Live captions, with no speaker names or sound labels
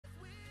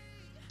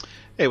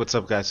Hey, what's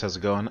up guys, how's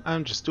it going?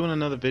 I'm just doing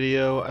another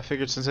video. I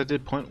figured since I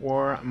did Point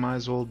War, I might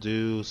as well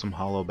do some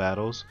Holo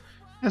battles.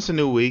 And it's a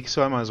new week,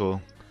 so I might as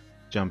well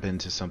jump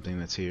into something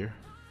that's here.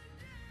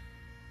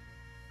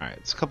 Alright,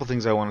 there's a couple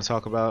things I want to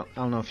talk about.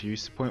 I don't know if you're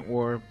used to Point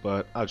War,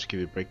 but I'll just give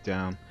you a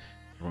breakdown.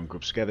 Everyone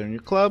groups together in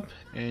your club,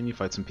 and you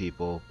fight some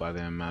people by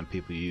the amount of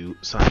people you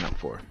sign up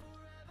for.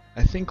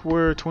 I think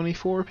we're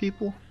 24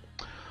 people.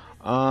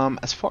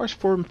 As far as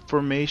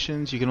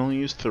formations, you can only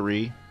use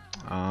 3.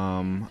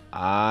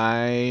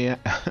 I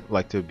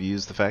like to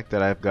abuse the fact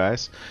that I have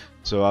guys,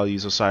 so I'll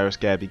use Osiris,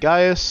 Gabby,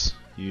 Gaius,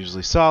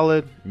 usually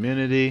solid,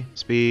 immunity,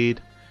 speed,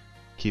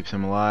 keeps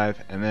him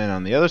alive, and then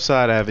on the other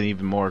side I have an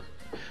even more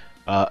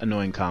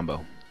annoying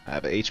combo. I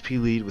have an HP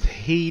lead with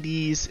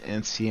Hades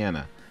and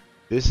Sienna.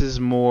 This is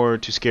more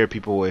to scare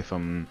people away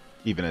from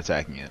even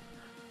attacking it.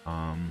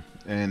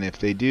 And if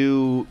they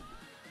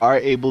are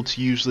able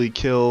to usually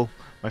kill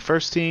my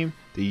first team,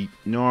 they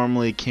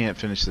normally can't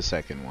finish the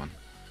second one.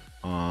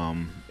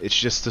 It's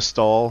just to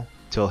stall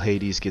till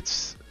Hades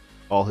gets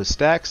all his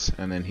stacks,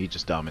 and then he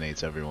just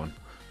dominates everyone.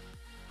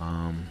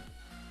 Can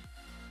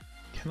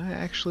I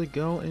actually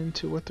go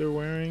into what they're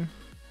wearing?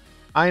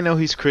 I know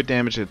he's crit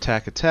damage,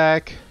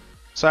 attack.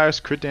 Cyrus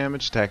crit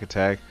damage,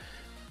 attack.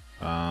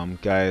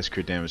 Gaius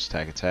crit damage,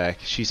 attack.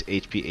 She's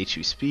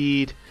HP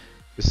speed.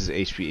 This is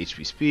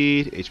HP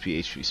speed,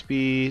 HP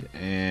speed,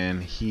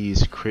 and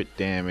he's crit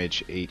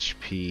damage,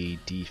 HP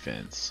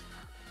defense.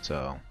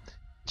 So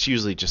it's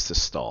usually just to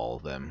stall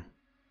them.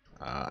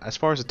 As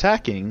far as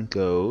attacking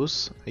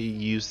goes, I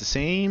use the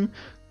same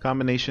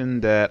combination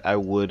that I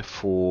would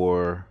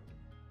for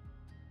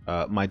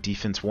my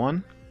defense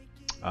 1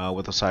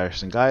 with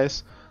Osiris and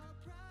Gaius.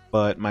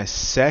 But my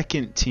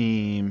second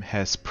team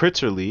has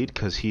Pritzker lead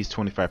because he's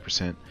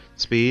 25%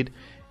 speed,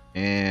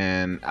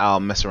 and I'll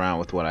mess around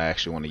with what I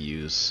actually want to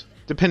use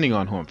depending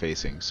on who I'm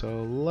facing.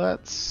 So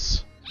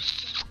let's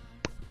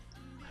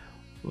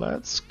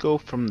go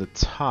from the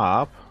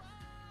top.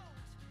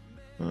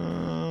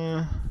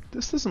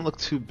 This doesn't look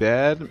too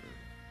bad,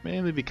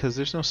 mainly because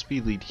there's no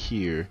speed lead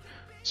here.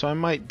 So I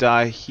might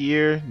die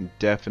here and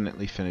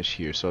definitely finish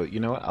here. So you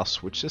know what, I'll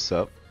switch this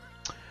up.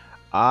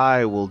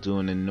 I will do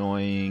an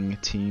annoying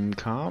team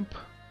comp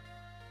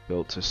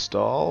built to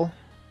stall.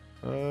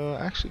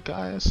 Actually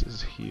Gaius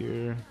is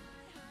here.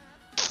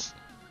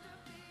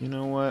 You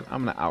know what,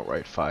 I'm gonna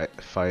outright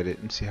fight it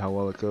and see how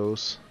well it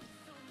goes.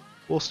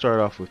 We'll start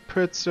off with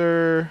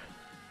Pritzker.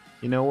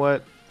 You know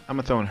what, I'm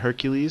gonna throw in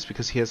Hercules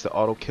because he has the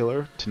auto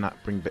killer to not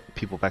bring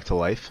people back to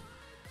life,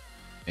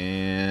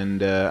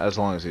 and as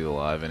long as he's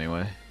alive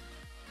anyway.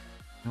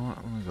 You know what,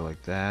 I'm gonna go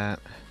like that.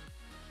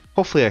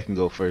 Hopefully I can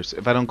go first.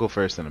 If I don't go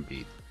first, then I'm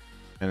beat,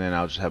 and then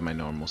I'll just have my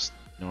normal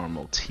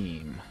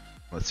team.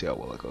 Let's see how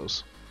well it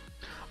goes.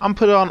 I'm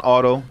put it on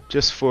auto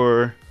just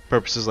for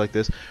purposes like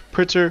this.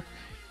 Pritzker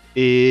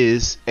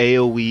is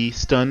AoE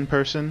stun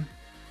person,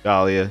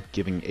 Dahlia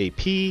giving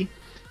AP,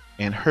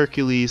 and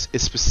Hercules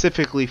is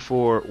specifically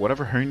for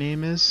whatever her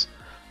name is.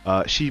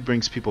 She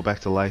brings people back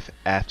to life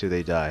after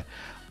they die.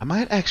 I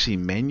might actually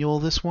manual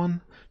this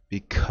one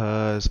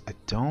because I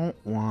don't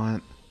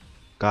want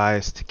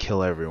guys to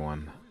kill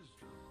everyone,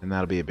 and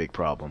that'll be a big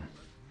problem.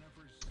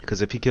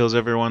 Because if he kills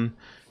everyone,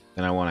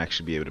 then I won't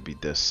actually be able to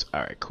beat this.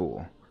 Alright,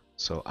 cool.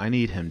 So I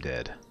need him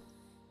dead.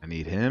 I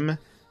need him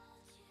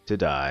to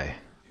die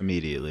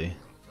immediately.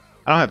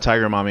 I don't have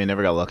Tiger Mommy, I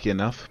never got lucky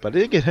enough, but I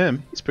did get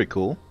him. He's pretty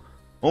cool.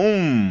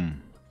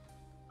 Boom!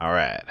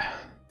 Alright.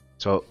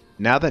 So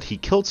now that he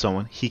killed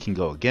someone, he can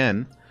go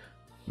again.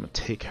 I'm gonna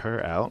take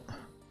her out.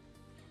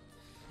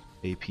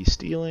 AP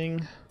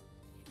stealing.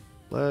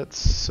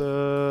 Let's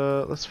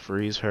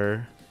freeze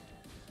her.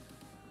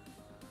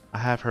 I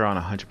have her on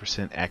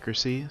 100%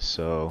 accuracy,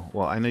 so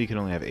well, I know you can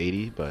only have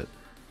 80, but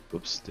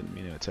whoops, didn't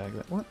mean to attack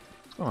that. What's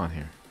going on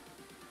here?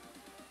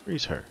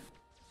 Freeze her.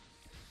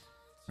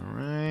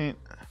 Alright.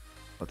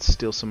 Let's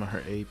steal some of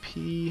her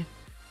AP.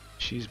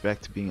 She's back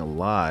to being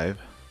alive.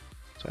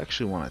 So I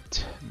actually want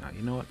to... Now,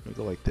 you know what? Let me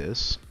go like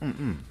this.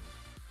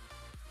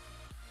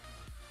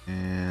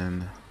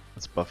 And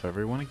let's buff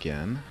everyone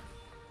again.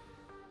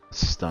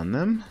 Stun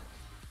them.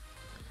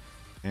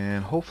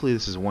 And hopefully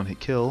this is a one-hit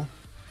kill.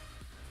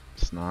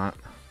 It's not.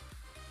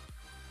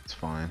 It's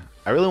fine.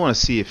 I really want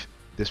to see if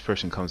this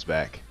person comes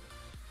back.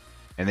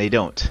 And they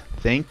don't.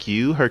 Thank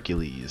you,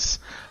 Hercules.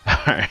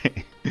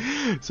 Alright.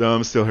 So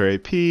I'm still her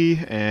AP,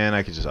 and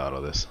I can just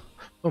auto this.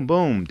 Boom,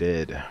 boom,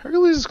 dead.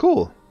 Hercules is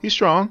cool. He's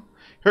strong.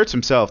 Hurts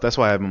himself. That's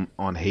why I have him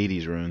on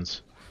Hades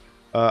runes.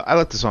 I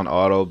left this on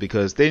auto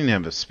because they didn't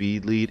have a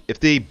speed lead. If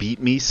they beat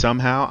me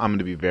somehow, I'm going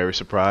to be very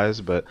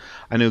surprised, but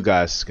I knew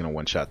Gaius is going to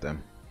one-shot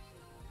them.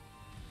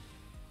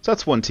 So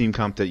that's one team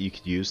comp that you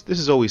could use. This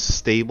is always a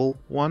stable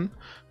one,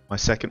 my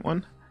second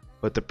one.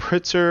 But the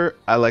Pritzker,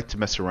 I like to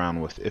mess around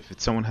with. If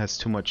someone has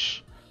too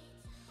much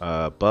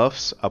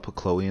buffs, I'll put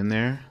Chloe in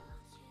there.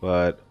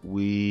 But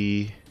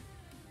no,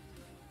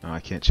 I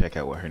can't check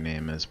out what her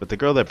name is. But the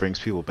girl that brings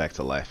people back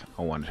to life,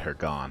 I wanted her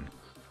gone.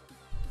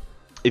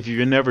 If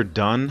you've never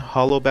done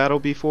Holo battle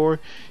before,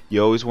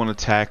 you always want to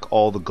attack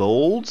all the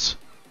golds.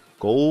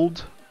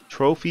 Gold,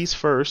 trophies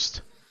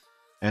first,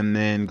 and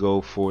then go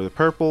for the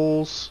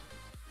purples.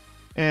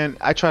 And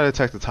I try to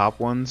attack the top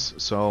ones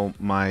so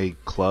my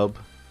club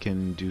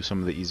can do some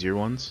of the easier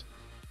ones.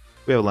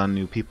 We have a lot of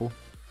new people.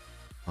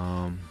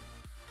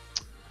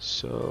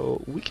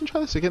 So we can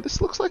try this again.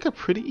 This looks like a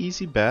pretty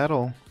easy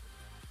battle.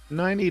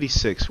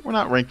 986. We're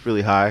not ranked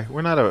really high.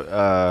 We're not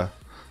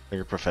like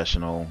a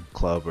professional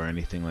club or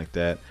anything like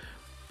that.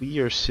 We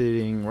are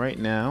sitting right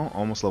now,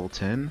 almost level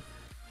 10,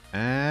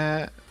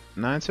 at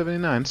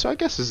 979. So I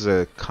guess this is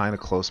a kind of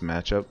close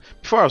matchup.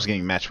 Before I was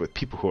getting matched with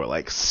people who are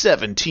like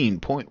 17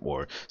 point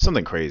war,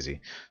 something crazy.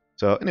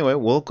 So anyway,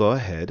 we'll go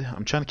ahead.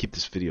 I'm trying to keep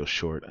this video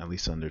short, at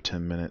least under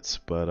 10 minutes,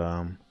 but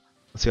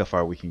let's see how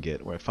far we can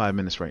get. We're at 5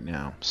 minutes right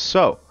now.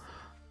 So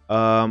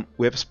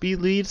we have a speed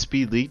lead,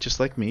 just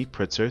like me,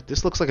 Pritzer.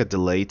 This looks like a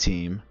delay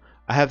team.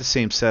 I have the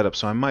same setup,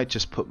 so I might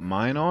just put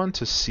mine on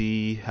to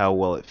see how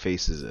well it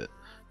faces it.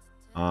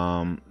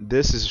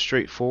 This is a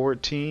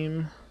straightforward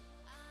team.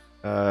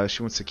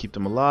 She wants to keep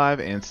them alive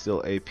and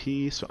still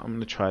AP, so I'm going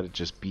to try to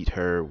just beat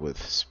her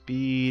with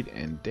speed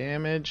and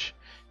damage.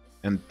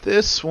 And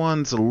this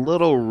one's a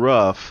little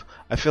rough.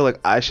 I feel like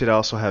I should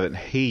also have it in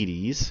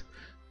Hades.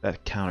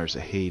 That counters a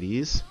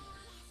Hades.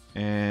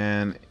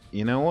 And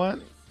you know what?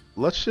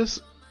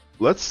 Let's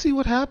see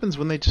what happens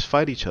when they just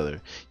fight each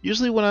other.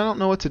 Usually when I don't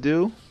know what to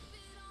do,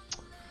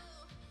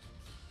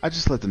 I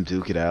just let them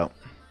duke it out.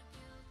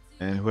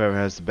 And whoever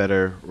has the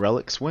better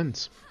relics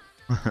wins.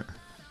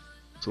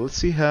 So let's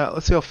see how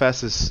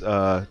fast this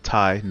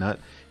tie nut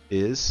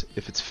is.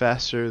 If it's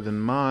faster than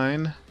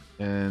mine,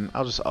 and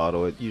I'll just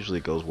auto it. Usually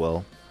it goes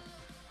well.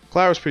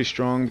 Clara's pretty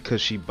strong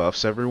because she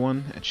buffs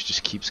everyone and she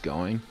just keeps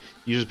going.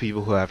 Usually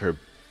people who have her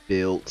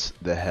built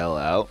the hell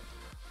out,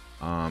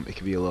 it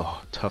can be a little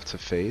tough to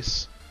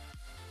face.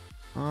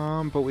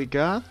 But we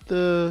got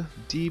the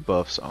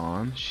debuffs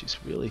on. She's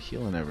really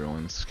healing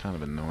everyone. It's kind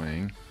of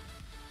annoying.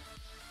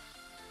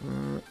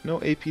 No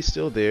AP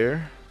still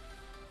there.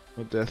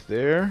 No death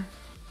there.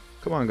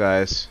 Come on,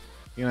 guys.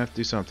 You're gonna have to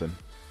do something.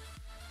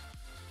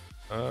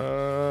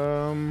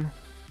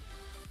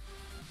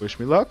 Wish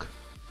me luck.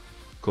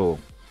 Cool.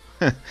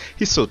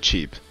 He's so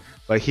cheap.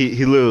 Like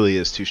he literally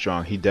is too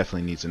strong. He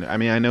definitely needs I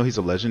mean, I know he's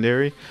a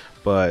legendary,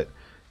 but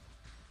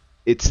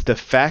it's the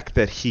fact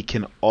that he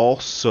can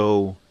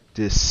also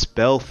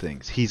dispel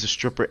things. He's a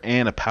stripper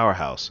and a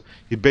powerhouse.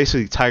 He's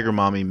basically Tiger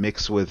Mommy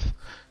mixed with,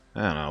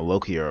 I don't know,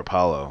 Loki or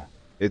Apollo.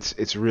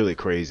 It's really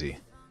crazy.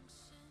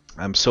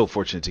 I'm so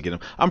fortunate to get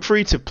him. I'm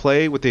free to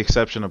play with the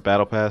exception of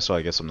Battle Pass, so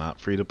I guess I'm not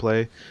free to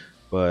play.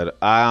 But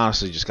I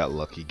honestly just got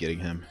lucky getting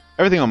him.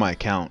 Everything on my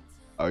account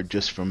are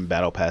just from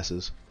Battle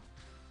Passes.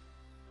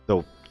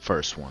 The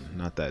first one,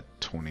 not that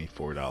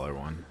 $24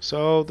 one.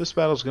 So this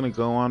battle's gonna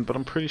go on, but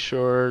I'm pretty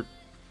sure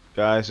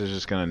guys are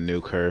just gonna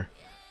nuke her.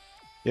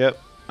 Yep,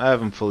 I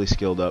have him fully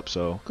skilled up,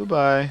 so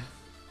goodbye.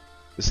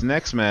 This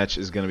next match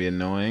is gonna be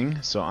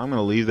annoying, so I'm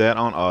gonna leave that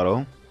on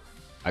auto.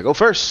 I go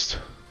first.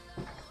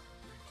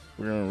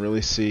 We're gonna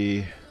really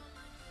see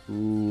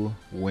who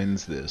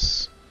wins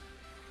this.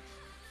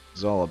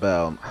 It's all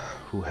about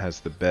who has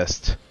the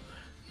best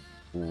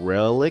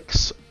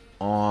relics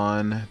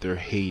on their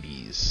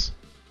Hades,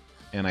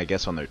 and I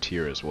guess on their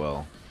tier as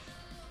well.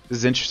 This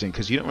is interesting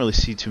because you don't really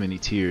see too many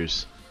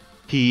tiers.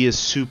 He is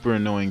super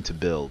annoying to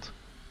build.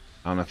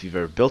 I don't know if you've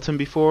ever built him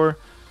before,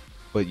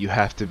 but you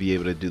have to be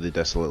able to do the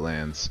Desolate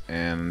Lands,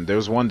 and there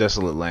was one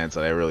Desolate Lands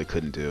that I really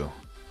couldn't do.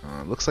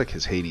 Looks like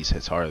his Hades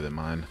hits harder than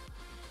mine.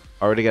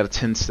 Already got a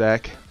 10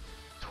 stack,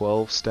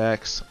 12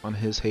 stacks on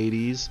his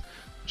Hades,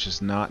 which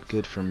is not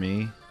good for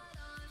me.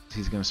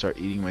 He's gonna start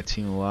eating my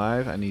team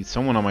alive. I need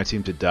someone on my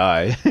team to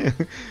die.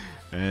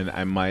 And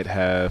I might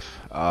have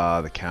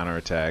the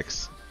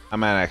counterattacks. I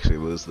might actually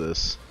lose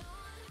this.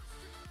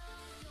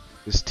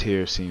 This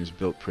tier seems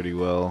built pretty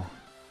well.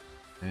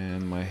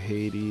 And my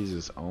Hades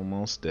is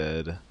almost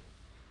dead.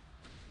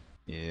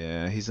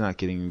 Yeah, he's not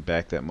getting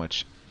back that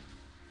much.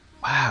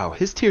 Wow,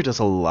 his tier does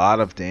a lot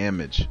of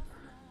damage.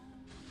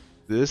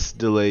 This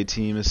delay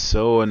team is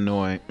so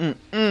annoying.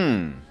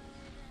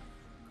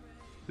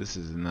 This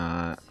is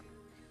not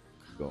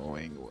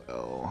going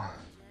well.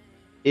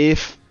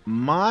 If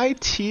my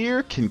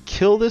tier can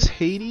kill this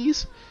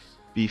Hades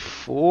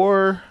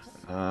before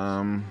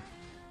now,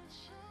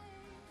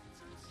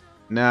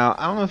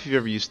 I don't know if you've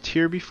ever used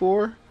tier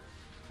before,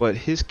 but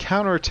his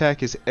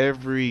counterattack is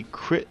every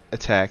crit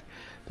attack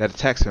that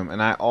attacks him,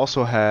 and I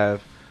also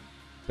have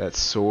that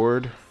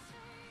sword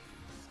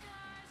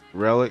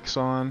relics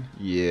on.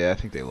 Yeah, I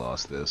think they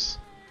lost this.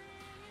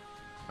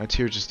 My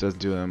tier just doesn't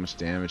do that much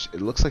damage.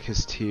 It looks like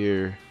his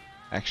tier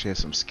actually has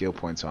some skill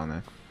points on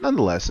there.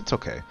 Nonetheless, it's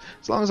okay.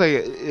 As long as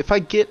if I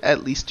get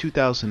at least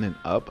 2,000 and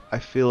up, I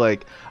feel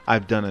like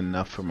I've done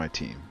enough for my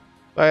team.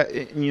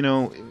 But you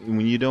know,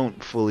 when you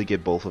don't fully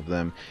get both of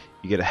them,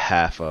 you get a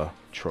half a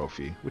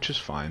trophy, which is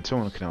fine.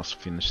 Someone can also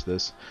finish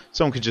this.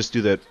 Someone could just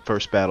do that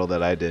first battle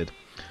that I did.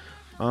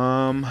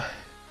 Oh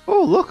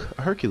look,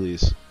 a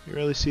Hercules. You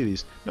rarely see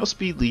these. No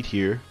speed lead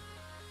here.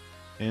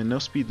 And no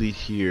speed lead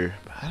here.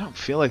 But I don't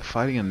feel like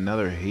fighting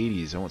another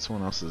Hades. I want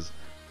someone else's.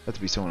 That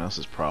to be someone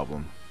else's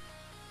problem.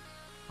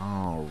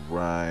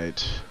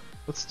 Alright.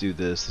 Let's do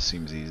this. This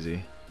seems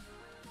easy.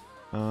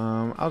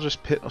 I'll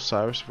just pit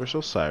Osiris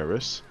versus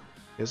Osiris.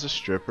 He has a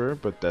stripper,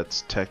 but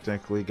that's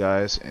technically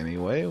guys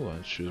anyway,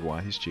 which is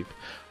why he's cheap.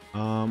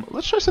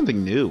 Let's try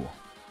something new.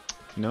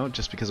 You know,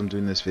 just because I'm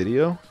doing this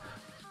video.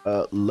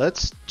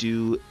 Let's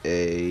do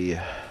a...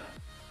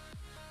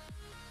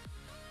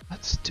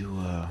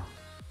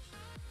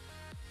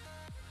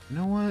 You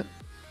know what?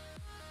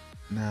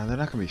 Nah, they're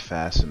not gonna be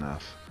fast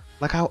enough.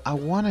 Like, I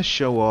want to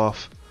show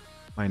off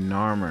my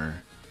Narmer.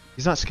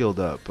 He's not skilled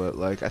up, but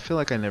like I feel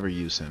like I never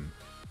use him.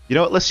 You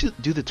know what? Let's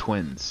do the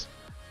twins.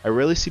 I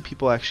rarely see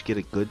people actually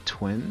get a good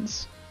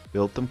twins,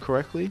 build them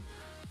correctly.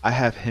 I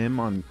have him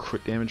on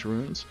crit damage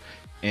runes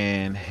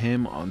and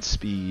him on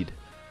speed.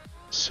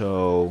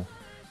 So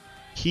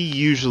he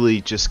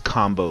usually just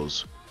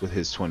combos with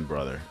his twin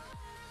brother.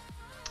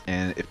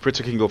 And if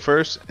Pritzer can go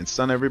first and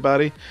stun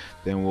everybody,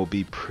 then we'll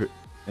be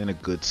in a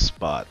good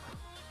spot.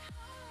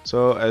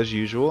 So as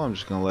usual, I'm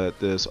just gonna let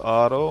this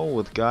auto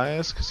with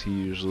Gaius because he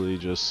usually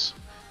just,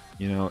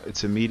 you know,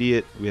 it's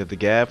immediate. We have the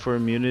Gab for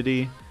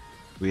immunity,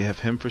 we have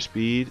him for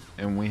speed,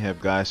 and we have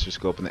Gaius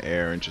just go up in the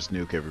air and just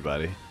nuke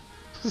everybody.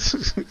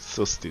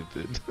 So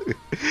stupid.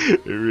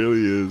 It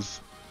really is.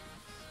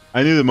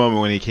 I knew the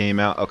moment when he came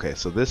out. Okay,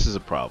 so this is a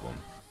problem.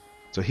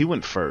 So he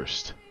went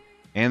first,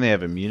 and they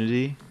have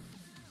immunity,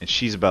 and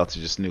she's about to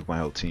just nuke my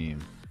whole team.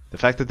 The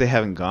fact that they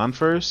haven't gone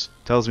first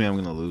tells me I'm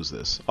going to lose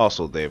this.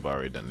 Also, they've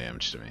already done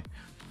damage to me.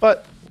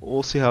 But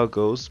we'll see how it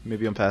goes.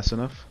 Maybe I'm fast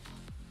enough.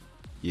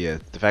 Yeah,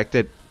 the fact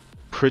that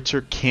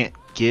Pritzer can't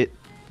get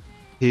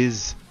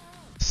his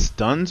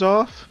stuns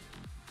off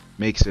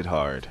makes it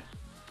hard.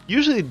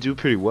 Usually they do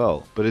pretty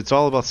well, but it's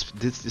all about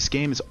this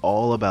game is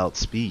all about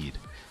speed.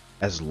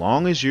 As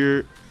long as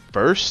you're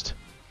first,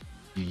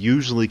 you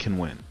usually can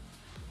win.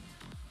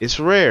 It's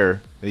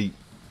rare that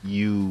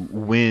you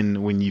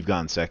win when you've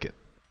gone second.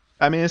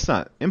 I mean, it's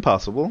not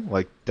impossible.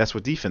 Like, that's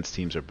what defense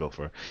teams are built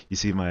for. You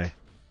see that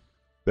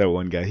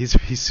one guy,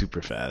 he's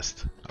super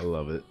fast. I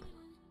love it.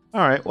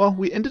 Alright, well,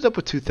 we ended up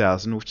with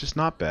 2,000, which is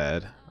not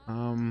bad.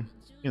 You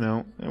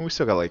know, and we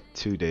still got like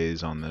 2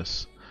 days on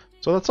this.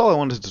 So that's all I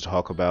wanted to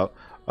talk about.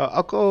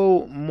 I'll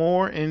go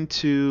more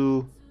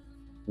into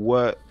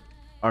what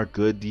are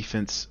good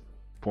defense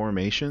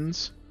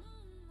formations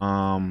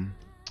in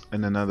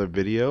another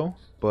video.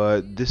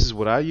 But this is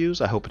what I use.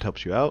 I hope it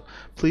helps you out.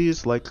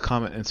 Please like,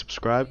 comment, and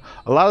subscribe.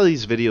 A lot of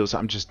these videos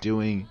I'm just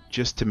doing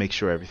just to make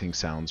sure everything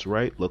sounds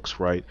right, looks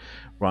right,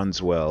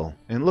 runs well,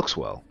 and looks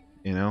well,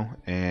 you know.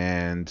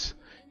 And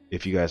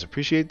if you guys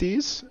appreciate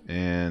these,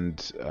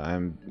 and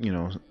I'm, you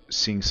know,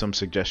 seeing some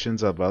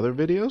suggestions of other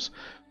videos,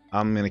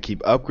 I'm gonna keep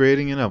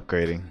upgrading and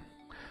upgrading.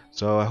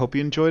 So I hope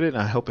you enjoyed it,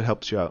 and I hope it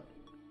helps you out.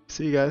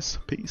 See you guys.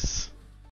 Peace.